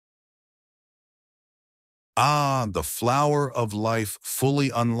Ah, the flower of life fully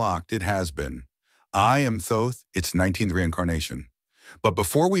unlocked it has been. I am Thoth, its 19th reincarnation. But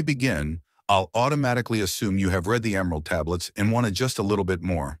before we begin, I'll automatically assume you have read the Emerald Tablets and wanted just a little bit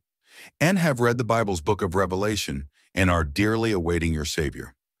more, and have read the Bible's book of Revelation and are dearly awaiting your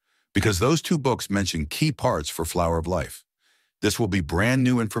Savior. Because those two books mention key parts for Flower of Life. This will be brand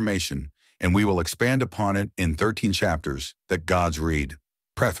new information, and we will expand upon it in 13 chapters that God's read.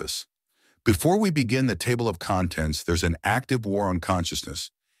 Preface. Before we begin the table of contents, there's an active war on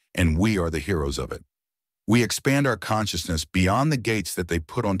consciousness, and we are the heroes of it. We expand our consciousness beyond the gates that they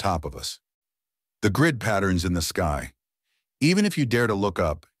put on top of us. The grid patterns in the sky. Even if you dare to look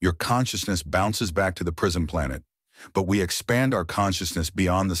up, your consciousness bounces back to the prison planet, but we expand our consciousness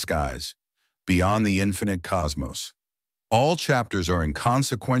beyond the skies, beyond the infinite cosmos. All chapters are in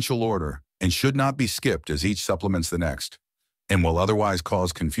consequential order and should not be skipped as each supplements the next, and will otherwise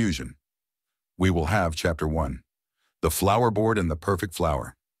cause confusion. We will have Chapter 1, The Flower Board and the Perfect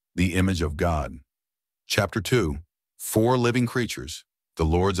Flower, the Image of God. Chapter 2, Four Living Creatures, the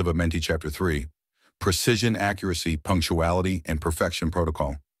Lords of Amenti. Chapter 3, Precision, Accuracy, Punctuality, and Perfection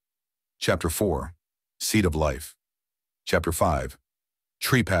Protocol. Chapter 4, Seed of Life. Chapter 5,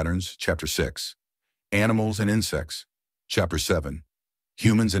 Tree Patterns. Chapter 6, Animals and Insects. Chapter 7,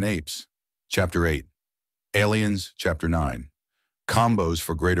 Humans and Apes. Chapter 8, Aliens. Chapter 9, Combos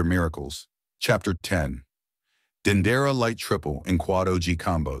for Greater Miracles. Chapter 10, Dendera Light Triple and Quad OG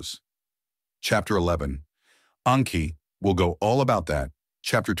Combos. Chapter 11, Anki, will go all about that.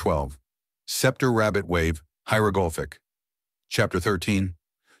 Chapter 12, Scepter Rabbit Wave, Hieroglyphic. Chapter 13,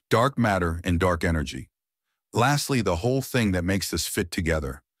 Dark Matter and Dark Energy. Lastly, the whole thing that makes this fit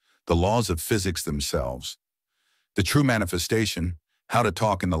together, the laws of physics themselves. The true manifestation, how to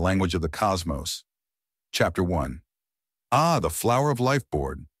talk in the language of the cosmos. Chapter 1, the Flower of Life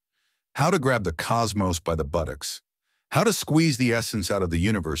Board. How to grab the cosmos by the buttocks. How to squeeze the essence out of the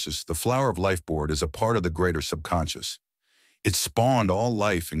universes. The Flower of Life Board is a part of the greater subconscious. It spawned all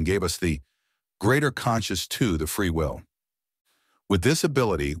life and gave us the greater conscious too, the free will. With this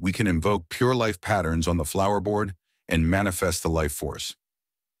ability, we can invoke pure life patterns on the flower board and manifest the life force.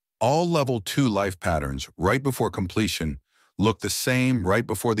 All level 2 life patterns right before completion look the same right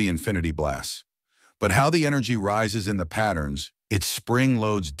before the infinity blast. But how the energy rises in the patterns, it spring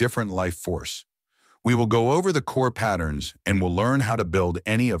loads different life force. We will go over the core patterns and will learn how to build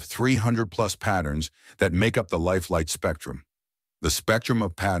any of 300 plus patterns that make up the life light spectrum. The spectrum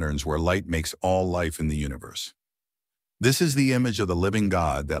of patterns where light makes all life in the universe. This is the image of the living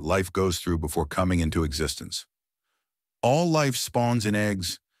God that life goes through before coming into existence. All life spawns in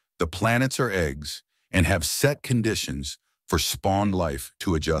eggs, the planets are eggs, and have set conditions for spawned life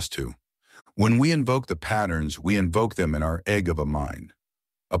to adjust to. When we invoke the patterns, we invoke them in our egg of a mind.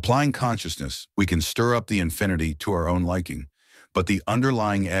 Applying consciousness, we can stir up the infinity to our own liking, but the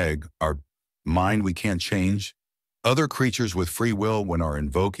underlying egg, our mind, we can't change. Other creatures with free will, when are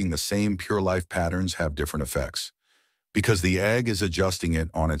invoking the same pure life patterns, have different effects, because the egg is adjusting it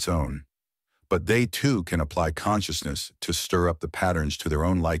on its own. But they too can apply consciousness to stir up the patterns to their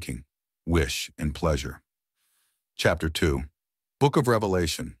own liking, wish, and pleasure. Chapter 2, Book of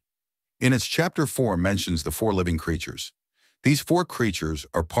Revelation. In its Chapter 4 mentions the 4 living creatures. These 4 creatures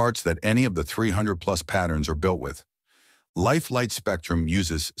are parts that any of the 300 plus patterns are built with. Life Light Spectrum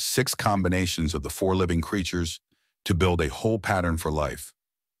uses 6 combinations of the 4 living creatures to build a whole pattern for life.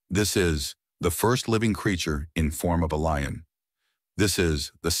 This is the first living creature in form of a lion. This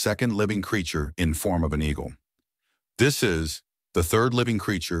is the second living creature in form of an eagle. This is the third living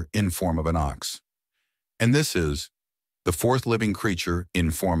creature in form of an ox. And this is the fourth living creature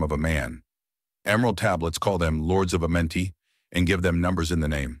in form of a man. Emerald Tablets call them Lords of Amenti and give them numbers in the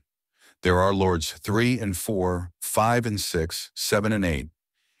name. There are Lords 3 and 4, 5 and 6, 7 and 8,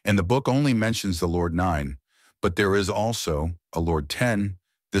 and the book only mentions the Lord 9, but there is also a Lord 10.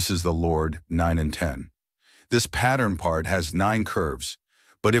 This is the Lord 9 and 10. This pattern part has 9 curves,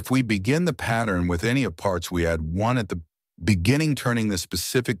 but if we begin the pattern with any of parts, we add 1 at the beginning, turning the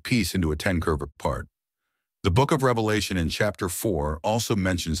specific piece into a 10-curve part. The Book of Revelation in Chapter 4 also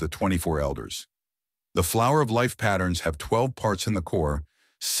mentions the 24 elders. The Flower of Life patterns have 12 parts in the core,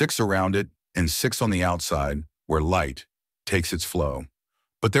 6 around it, and 6 on the outside, where light takes its flow.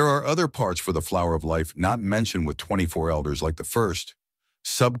 But there are other parts for the Flower of Life not mentioned with 24 elders, like the first,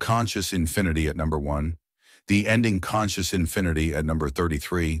 subconscious infinity at number 1, the ending conscious infinity at number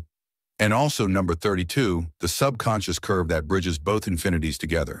 33, and also number 32, the subconscious curve that bridges both infinities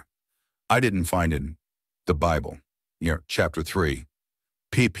together. I didn't find it in the Bible. Chapter 3,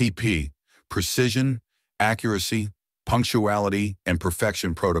 PPP, Precision, Accuracy, Punctuality, and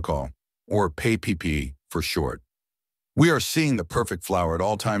Perfection Protocol, or PAPP for short. We are seeing the perfect flower at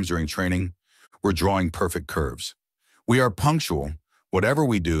all times during training. We're drawing perfect curves. We are punctual. Whatever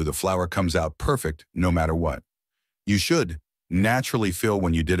we do, the flower comes out perfect no matter what. You should naturally feel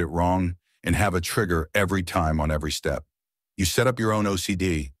when you did it wrong and have a trigger every time on every step. You set up your own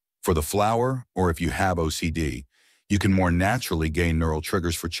OCD for the flower, or if you have OCD, you can more naturally gain neural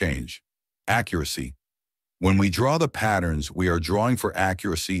triggers for change. Accuracy. When we draw the patterns, we are drawing for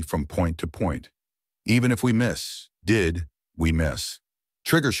accuracy from point to point. Even if we miss, we miss?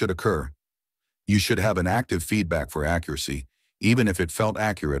 Trigger should occur. You should have an active feedback for accuracy. Even if it felt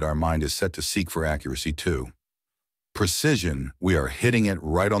accurate, our mind is set to seek for accuracy too. Precision, we are hitting it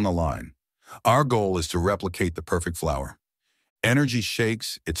right on the line. Our goal is to replicate the perfect flower. Energy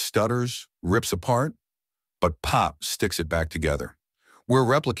shakes, it stutters, rips apart, but pop sticks it back together. We're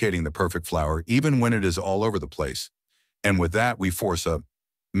replicating the perfect flower even when it is all over the place. And with that, we force a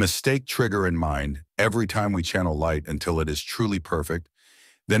mistake trigger in mind every time we channel light until it is truly perfect.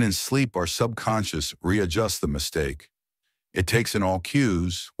 Then in sleep, our subconscious readjusts the mistake. It takes in all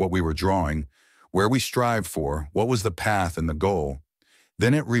cues, what we were drawing, where we strive for, what was the path and the goal.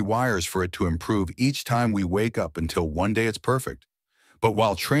 Then it rewires for it to improve each time we wake up until one day it's perfect. But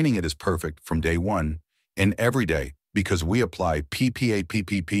while training it is perfect from day one and every day, because we apply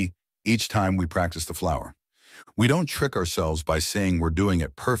PPAPPP each time we practice the flower. We don't trick ourselves by saying we're doing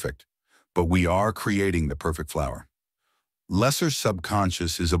it perfect, but we are creating the perfect flower. Lesser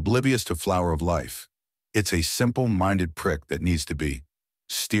subconscious is oblivious to flower of life. It's a simple-minded prick that needs to be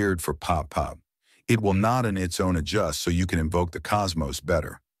steered for pop. It will not on its own adjust so you can invoke the cosmos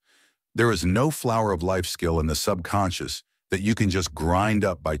better. There is no flower of life skill in the subconscious that you can just grind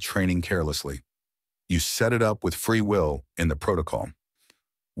up by training carelessly. You set it up with free will in the protocol.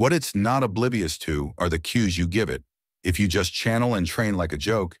 What it's not oblivious to are the cues you give it. If you just channel and train like a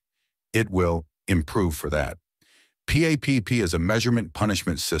joke, it will improve for that. PAPP is a measurement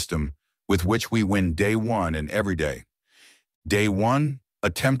punishment system with which we win day one and every day. Day one,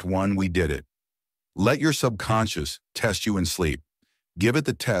 attempt one, we did it. Let your subconscious test you in sleep. Give it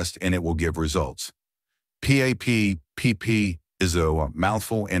the test and it will give results. PAPP is a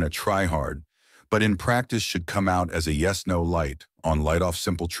mouthful and a try-hard, but in practice should come out as a yes-no light on light-off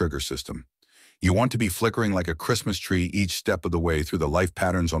simple trigger system. You want to be flickering like a Christmas tree each step of the way through the life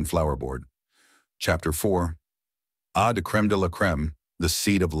patterns on flowerboard. Chapter 4. De crème de la crème, the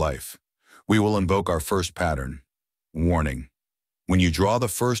seed of life. We will invoke our first pattern. Warning. When you draw the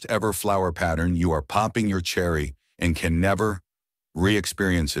first ever flower pattern, you are popping your cherry and can never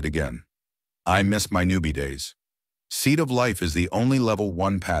re-experience it again. I miss my newbie days. Seed of life is the only level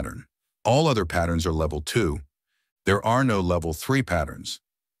 1 pattern. All other patterns are level 2. There are no level 3 patterns.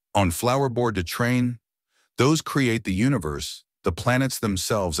 On flowerboard to train, those create the universe, the planets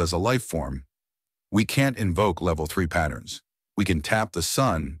themselves as a life form. We can't invoke level 3 patterns. We can tap the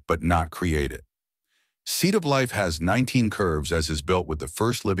sun, but not create it. Seed of life has 19 curves as is built with the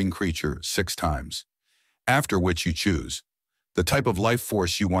first living creature 6 times, after which you choose the type of life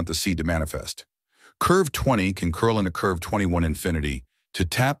force you want the seed to manifest. Curve 20 can curl into curve 21 infinity to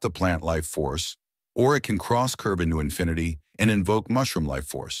tap the plant life force, or it can cross curve into infinity and invoke mushroom life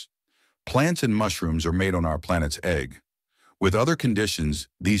force. Plants and mushrooms are made on our planet's egg. With other conditions,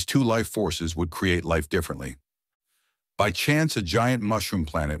 these two life forces would create life differently. By chance, a giant mushroom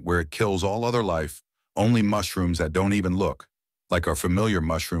planet where it kills all other life, only mushrooms that don't even look like our familiar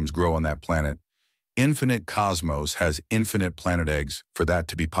mushrooms grow on that planet. Infinite cosmos has infinite planet eggs for that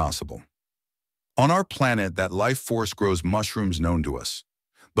to be possible. On our planet, that life force grows mushrooms known to us,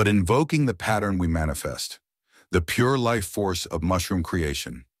 but invoking the pattern we manifest, the pure life force of mushroom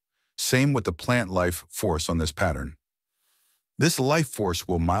creation. Same with the plant life force on this pattern. This life force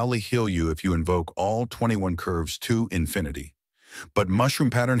will mildly heal you if you invoke all 21 curves to infinity. But mushroom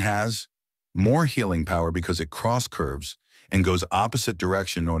pattern has more healing power because it cross curves and goes opposite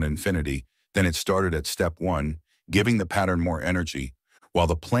direction on infinity than it started at step 1, giving the pattern more energy, while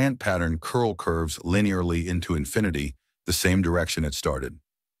the plant pattern curl curves linearly into infinity, the same direction it started.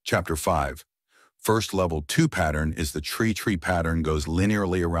 Chapter 5. First level 2 pattern is the tree pattern, goes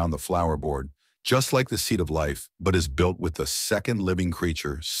linearly around the flowerboard, just like the seed of life, but is built with the second living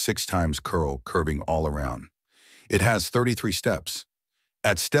creature 6 times curving all around. It has 33 steps.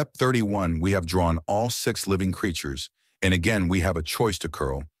 At step 31, we have drawn all 6 living creatures, and again we have a choice to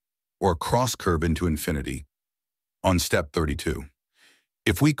curl or cross curve into infinity. On step 32.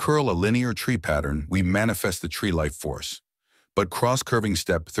 If we curl a linear tree pattern, we manifest the tree life force. But cross-curving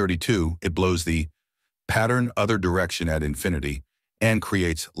step 32, it blows the pattern other direction at infinity and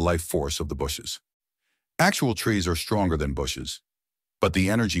creates life force of the bushes. Actual trees are stronger than bushes, but the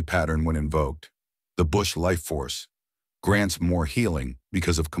energy pattern when invoked, The bush life force grants more healing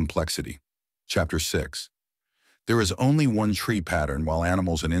because of complexity. Chapter 6. There is only one tree pattern, while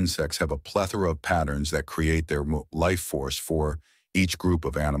animals and insects have a plethora of patterns that create their life force for each group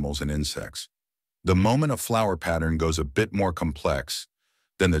of animals and insects. The moment a flower pattern goes a bit more complex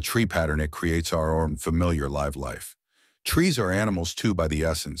than the tree pattern, it creates our own familiar live life. Trees are animals too by the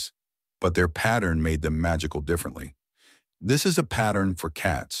essence, but their pattern made them magical differently. This is a pattern for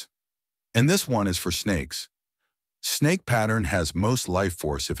cats, and this one is for snakes. Snake pattern has most life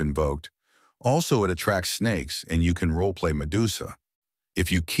force if invoked. Also, it attracts snakes, and you can roleplay Medusa. If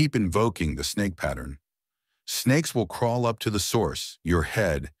you keep invoking the snake pattern, snakes will crawl up to the source, your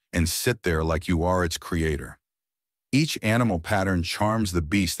head, and sit there like you are its creator. Each animal pattern charms the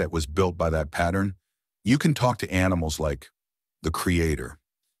beast that was built by that pattern. You can talk to animals like the creator.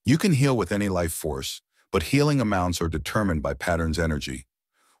 You can heal with any life force, but healing amounts are determined by pattern's energy.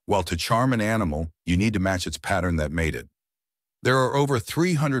 While to charm an animal, you need to match its pattern that made it. There are over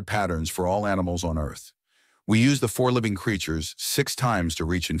 300 patterns for all animals on Earth. We use the 4 living creatures 6 times to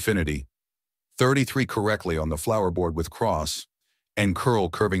reach infinity, 33 correctly on the flower board with cross, and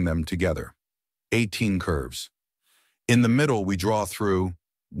curving them together. 18 curves. In the middle, we draw through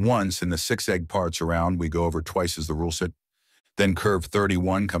once in the 6 egg parts around. We go over twice as the rule set. Then curve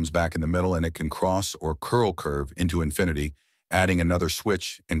 31 comes back in the middle, and it can cross or curve into infinity, adding another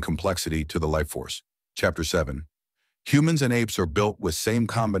switch and complexity to the life force. Chapter 7. Humans and apes are built with same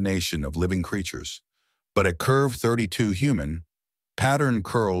combination of living creatures, but at curve 32 human, pattern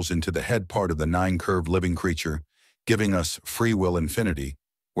curls into the head part of the 9 curved living creature, giving us free will infinity,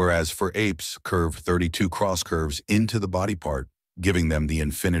 whereas for apes, curve 32 cross curves into the body part, giving them the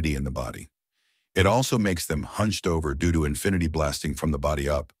infinity in the body. It also makes them hunched over due to infinity blasting from the body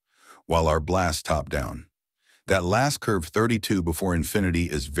up, while our blast top down. That last curve 32 before infinity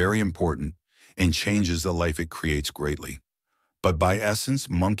is very important and changes the life it creates greatly. But by essence,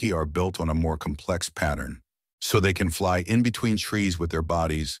 monkey are built on a more complex pattern, so they can fly in between trees with their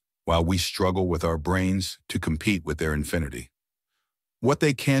bodies while we struggle with our brains to compete with their infinity. What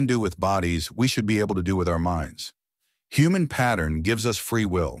they can do with bodies, we should be able to do with our minds. Human pattern gives us free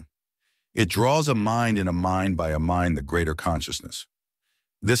will. It draws a mind in a mind by a mind, the greater consciousness.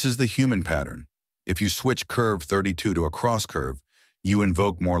 This is the human pattern. If you switch curve 32 to a cross curve, you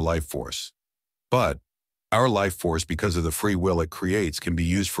invoke more life force. But our life force, because of the free will it creates, can be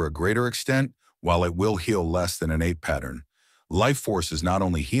used for a greater extent, while it will heal less than an ape pattern. Life force is not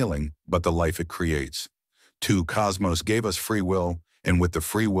only healing, but the life it creates. 2. Cosmos gave us free will, and with the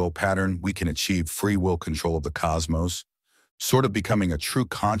free will pattern, we can achieve free will control of the cosmos, sort of becoming a true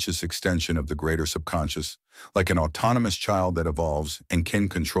conscious extension of the greater subconscious, like an autonomous child that evolves and can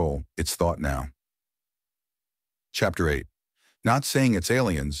control its thought now. Chapter 8. Not saying it's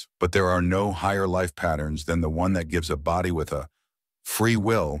aliens, but there are no higher life patterns than the one that gives a body with a free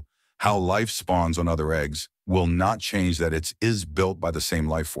will. How life spawns on other eggs will not change that it is built by the same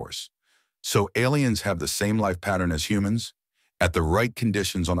life force. So aliens have the same life pattern as humans. At the right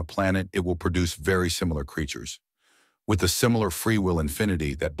conditions on a planet, it will produce very similar creatures, with a similar free will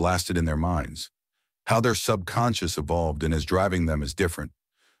infinity that blasted in their minds. How their subconscious evolved and is driving them is different,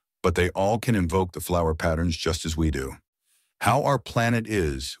 but they all can invoke the flower patterns just as we do. How our planet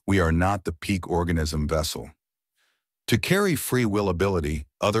is, we are not the peak organism vessel. To carry free will ability,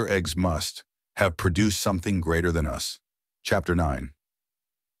 other eggs must have produced something greater than us. Chapter 9.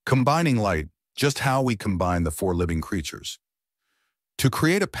 Combining light, just how we combine the 4 living creatures. To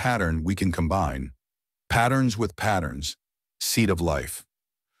create a pattern, we can combine patterns with patterns, seed of life.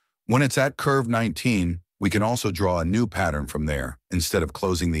 When it's at curve 19, we can also draw a new pattern from there, instead of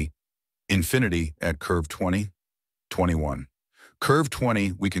closing the infinity at curve 20, 21. Curve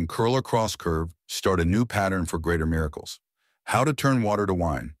 20, we can curl or cross curve, start a new pattern for greater miracles. How to turn water to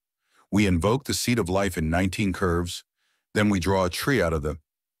wine. We invoke the seed of life in 19 curves, then we draw a tree out of the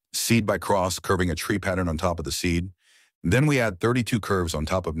seed by cross, curving a tree pattern on top of the seed. Then we add 32 curves on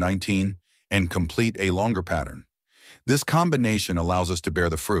top of 19 and complete a longer pattern. This combination allows us to bear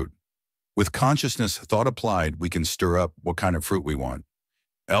the fruit. With consciousness thought applied, we can stir up what kind of fruit we want.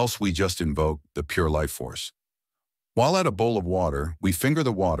 Else we just invoke the pure life force. While at a bowl of water, we finger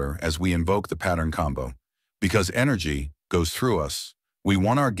the water as we invoke the pattern combo. Because energy goes through us, we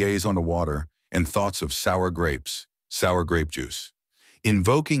want our gaze on the water and thoughts of sour grapes, sour grape juice.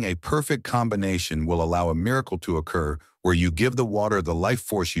 Invoking a perfect combination will allow a miracle to occur where you give the water the life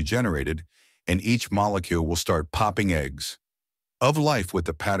force you generated, and each molecule will start popping eggs of life with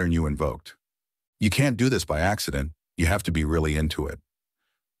the pattern you invoked. You can't do this by accident. You have to be really into it.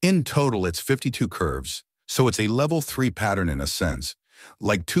 In total, it's 52 curves. So it's a level 3 pattern in a sense,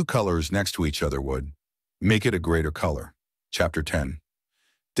 like two colors next to each other would. Make it a greater color. Chapter 10.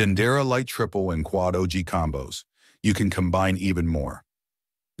 Dendera Light Triple and Quad OG combos. You can combine even more.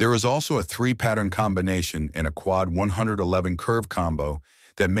 There is also a 3-pattern combination and a Quad 111 curve combo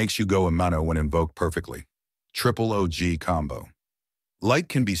that makes you go a mono when invoked perfectly. Triple OG combo. Light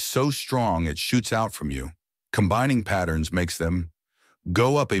can be so strong it shoots out from you. Combining patterns makes them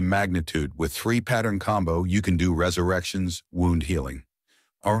go up a magnitude. With 3-pattern combo, you can do resurrections, wound healing.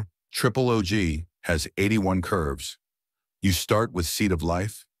 Our Triple OG has 81 curves. You start with Seed of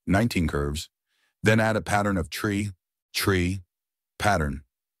Life, 19 curves, then add a pattern of tree, pattern.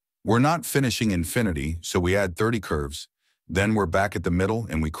 We're not finishing infinity, so we add 30 curves. Then we're back at the middle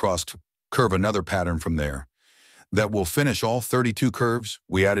and we curve another pattern from there. That will finish all 32 curves.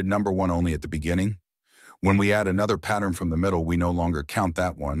 We added number 1 only at the beginning. When we add another pattern from the middle, we no longer count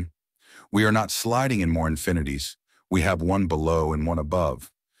that one. We are not sliding in more infinities. We have one below and one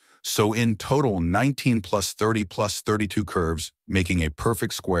above. So in total, 19 plus 30 plus 32 curves, making a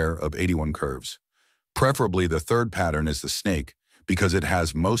perfect square of 81 curves. Preferably the third pattern is the snake, because it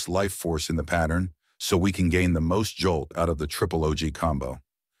has most life force in the pattern, so we can gain the most jolt out of the Triple OG combo.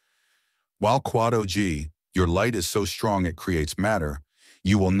 While Quad OG, your light is so strong it creates matter,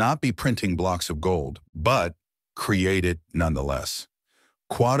 you will not be printing blocks of gold, but create it nonetheless.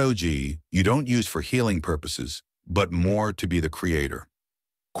 Quad OG, you don't use for healing purposes, but more to be the creator.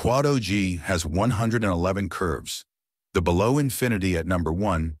 Quad OG has 111 curves, the below infinity at number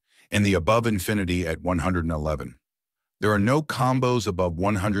 1 and the above infinity at 111. There are no combos above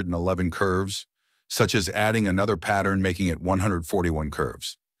 111 curves, such as adding another pattern making it 141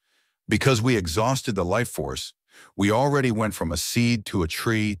 curves. Because we exhausted the life force, we already went from a seed to a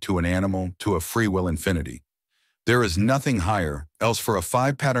tree to an animal to a free will infinity. There is nothing higher, else for a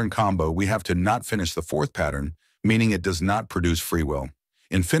 5-pattern combo we have to not finish the 4th pattern, meaning it does not produce free will.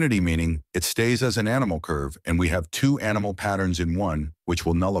 Infinity meaning it stays as an animal curve and we have 2 animal patterns in one, which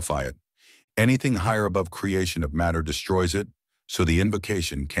will nullify it. Anything higher above creation of matter destroys it, so the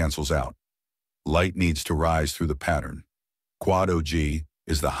invocation cancels out. Light needs to rise through the pattern. Quad OG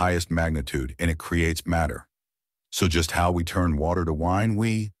is the highest magnitude and it creates matter. So just how we turn water to wine,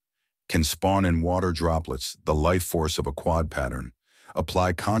 we can spawn in water droplets, the life force of a quad pattern,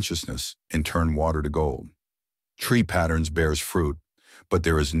 apply consciousness, and turn water to gold. Tree patterns bears fruit, but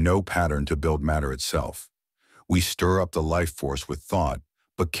there is no pattern to build matter itself. We stir up the life force with thought,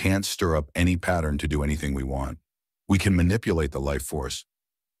 but can't stir up any pattern to do anything we want. We can manipulate the life force,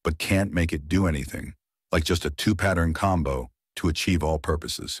 but can't make it do anything, like just a 2-pattern combo to achieve all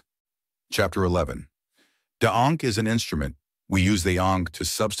purposes. Chapter 11. The Ankh is an instrument. We use the Ankh to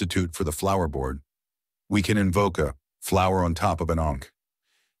substitute for the flower board. We can invoke a flower on top of an Ankh.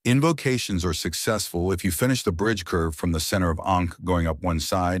 Invocations are successful if you finish the bridge curve from the center of Ankh going up one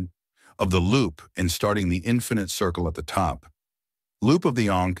side of the loop and starting the infinite circle at the top. Loop of the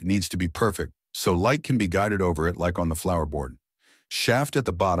Ankh needs to be perfect, so light can be guided over it like on the flower board. Shaft at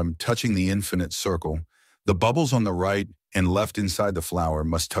the bottom touching the infinite circle. The bubbles on the right and left inside the flower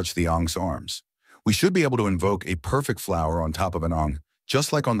must touch the Ankh's arms. We should be able to invoke a perfect flower on top of an Ankh,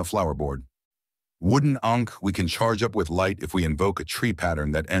 just like on the flower board. Wooden Ankh we can charge up with light if we invoke a tree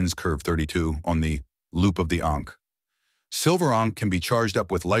pattern that ends curve 32 on the loop of the Ankh. Silver Ankh can be charged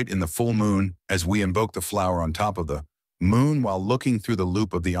up with light in the full moon as we invoke the flower on top of the moon while looking through the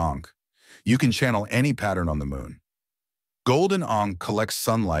loop of the Ankh. You can channel any pattern on the moon. Golden Ankh collects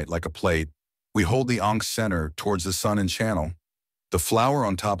sunlight like a plate. We hold the Ankh's center towards the sun and channel. The flower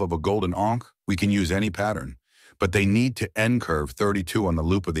on top of a golden Ankh, we can use any pattern, but they need to end curve 32 on the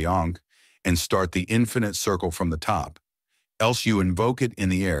loop of the Ankh and start the infinite circle from the top. Else you invoke it in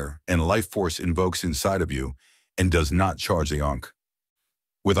the air and life force invokes inside of you and does not charge the Ankh.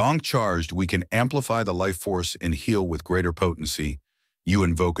 With Ankh charged, we can amplify the life force and heal with greater potency. You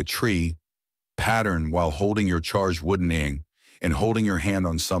invoke a tree pattern while holding your charged wooden Ankh and holding your hand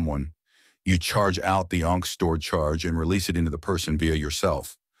on someone. You charge out the Ankh stored charge and release it into the person via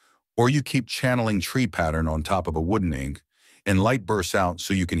yourself. Or you keep channeling tree pattern on top of a wooden Ankh and light bursts out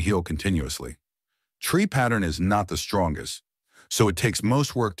so you can heal continuously. Tree pattern is not the strongest, so it takes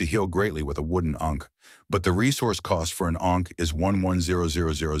most work to heal greatly with a wooden Ankh, but the resource cost for an Ankh is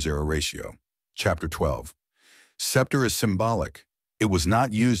 1:1:0:0:0 ratio. Chapter 12. Scepter is symbolic. It was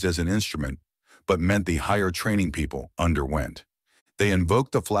not used as an instrument, but meant the higher training people underwent. They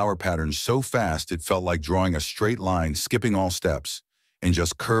invoked the flower pattern so fast it felt like drawing a straight line, skipping all steps, and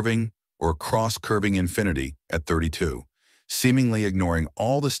just curving or cross-curving infinity at 32, seemingly ignoring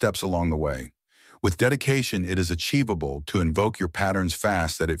all the steps along the way. With dedication, it is achievable to invoke your patterns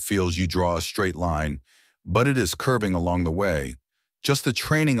fast that it feels you draw a straight line, but it is curving along the way. Just the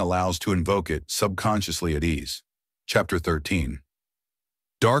training allows to invoke it subconsciously at ease. Chapter 13.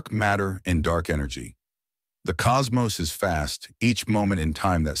 Dark Matter and Dark Energy. The cosmos is fast, each moment in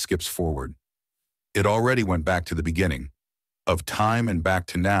time that skips forward. It already went back to the beginning of time and back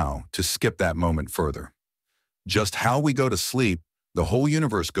to now to skip that moment further. Just how we go to sleep, the whole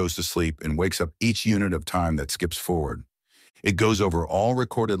universe goes to sleep and wakes up each unit of time that skips forward. It goes over all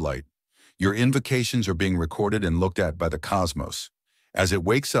recorded light. Your invocations are being recorded and looked at by the cosmos. As it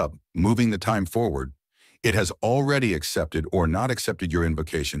wakes up, moving the time forward, it has already accepted or not accepted your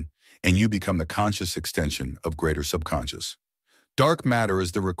invocation, and you become the conscious extension of greater subconscious. Dark matter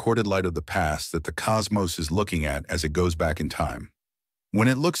is the recorded light of the past that the cosmos is looking at as it goes back in time. When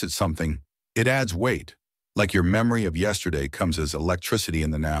it looks at something, it adds weight, like your memory of yesterday comes as electricity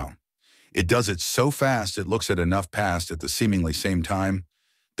in the now. It does it so fast it looks at enough past at the seemingly same time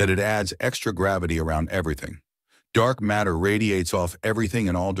that it adds extra gravity around everything. Dark matter radiates off everything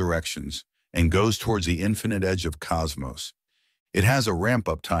in all directions and goes towards the infinite edge of cosmos. It has a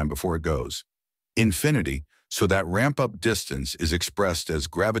ramp-up time before it goes. Infinity, so that ramp-up distance is expressed as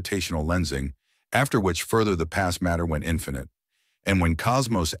gravitational lensing, after which further the past matter went infinite. And when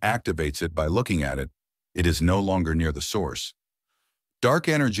cosmos activates it by looking at it, it is no longer near the source. Dark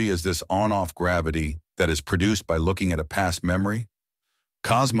energy is this on-off gravity that is produced by looking at a past memory.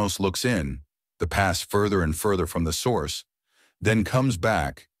 Cosmos looks in, the past further and further from the source, then comes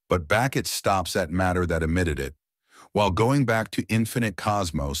back, but back it stops at matter that emitted it. While going back to infinite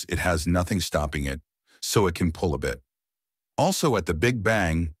cosmos, it has nothing stopping it, so it can pull a bit. Also at the Big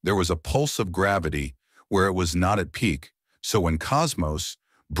Bang, there was a pulse of gravity where it was not at peak, so when cosmos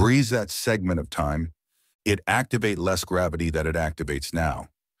breathes that segment of time, it activates less gravity that it activates now.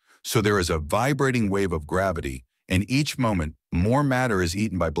 So there is a vibrating wave of gravity, and each moment, more matter is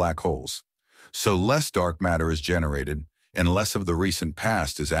eaten by black holes. So less dark matter is generated, and less of the recent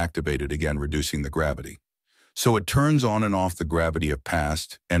past is activated again, reducing the gravity. So it turns on and off the gravity of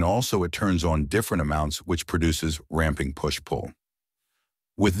past, and also it turns on different amounts, which produces ramping push-pull.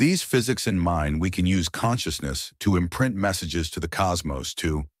 With these physics in mind, we can use consciousness to imprint messages to the cosmos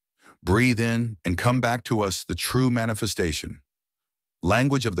to breathe in and come back to us the true manifestation.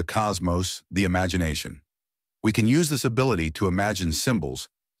 Language of the cosmos, the imagination. We can use this ability to imagine symbols,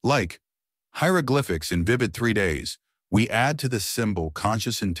 like hieroglyphics in vivid 3 days. We add to this symbol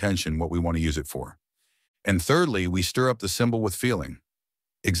conscious intention what we want to use it for. And thirdly, we stir up the symbol with feeling.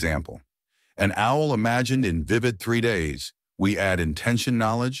 Example, an owl imagined in vivid 3 days. We add intention,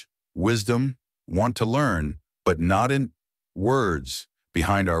 knowledge, wisdom, want to learn, but not in words.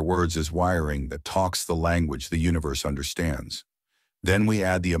 Behind our words is wiring that talks the language the universe understands. Then we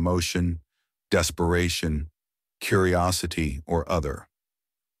add the emotion, desperation, curiosity, or other.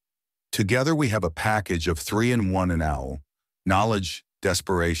 Together we have a package of 3 in 1 in owl, knowledge,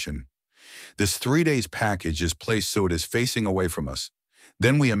 desperation. This 3 days package is placed so it is facing away from us.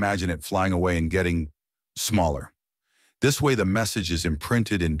 Then we imagine it flying away and getting smaller. This way the message is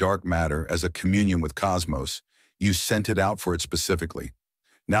imprinted in dark matter as a communion with cosmos. You sent it out for it specifically.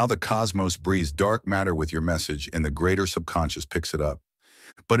 Now the cosmos breathes dark matter with your message and the greater subconscious picks it up.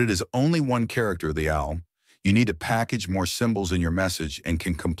 But it is only one character, the owl. You need to package more symbols in your message and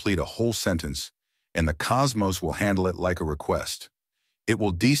can complete a whole sentence, and the cosmos will handle it like a request. It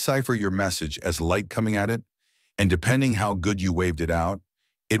will decipher your message as light coming at it, and depending how good you waved it out,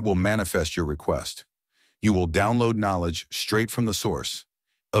 it will manifest your request. You will download knowledge straight from the source.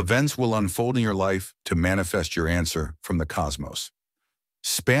 Events will unfold in your life to manifest your answer from the cosmos.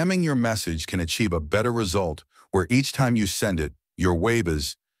 Spamming your message can achieve a better result where each time you send it, your wave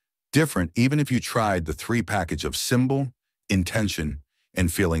is different even if you tried the 3 package of symbol, intention,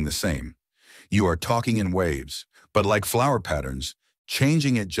 and feeling the same. You are talking in waves, but like flower patterns,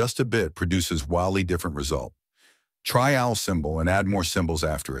 changing it just a bit produces wildly different result. Try owl symbol and add more symbols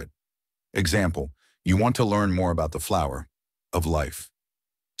after it. Example, you want to learn more about the flower of life.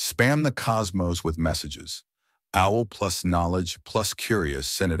 Spam the cosmos with messages. Owl plus knowledge plus curious,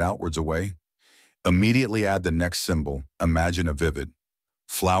 send it outwards away. Immediately add the next symbol, imagine a vivid.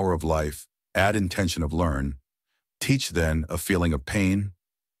 Flower of life, add intention of learn. Teach then a feeling of pain,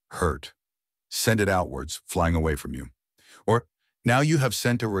 hurt. Send it outwards, flying away from you. Or now you have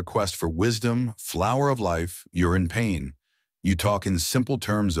sent a request for wisdom, flower of life, you're in pain. You talk in simple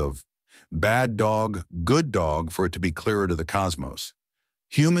terms of bad dog, good dog for it to be clearer to the cosmos.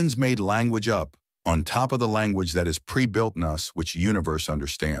 Humans made language up on top of the language that is pre-built in us, which universe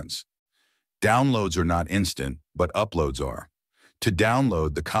understands. Downloads are not instant, but uploads are. To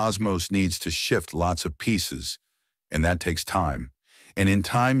download, the cosmos needs to shift lots of pieces, and that takes time. And in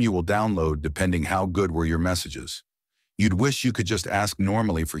time, you will download depending how good were your messages. You'd wish you could just ask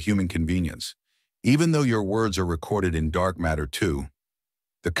normally for human convenience. Even though your words are recorded in dark matter too,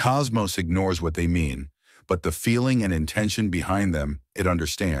 the cosmos ignores what they mean, but the feeling and intention behind them, it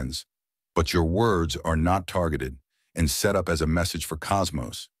understands. But your words are not targeted and set up as a message for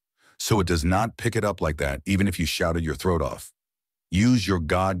cosmos. So it does not pick it up like that, even if you shouted your throat off. Use your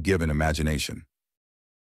God-given imagination.